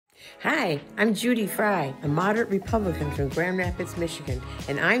Hi, I'm Judy Fry, a moderate Republican from Grand Rapids, Michigan,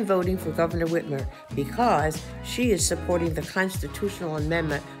 and I'm voting for Governor Whitmer because she is supporting the constitutional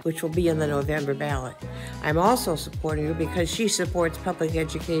amendment which will be on the November ballot. I'm also supporting her because she supports public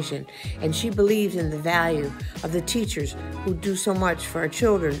education and she believes in the value of the teachers who do so much for our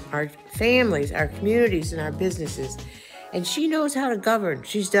children, our families, our communities, and our businesses. And she knows how to govern.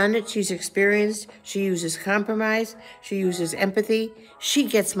 She's done it. She's experienced. She uses compromise. She uses empathy. She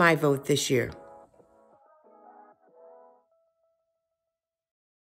gets my vote this year.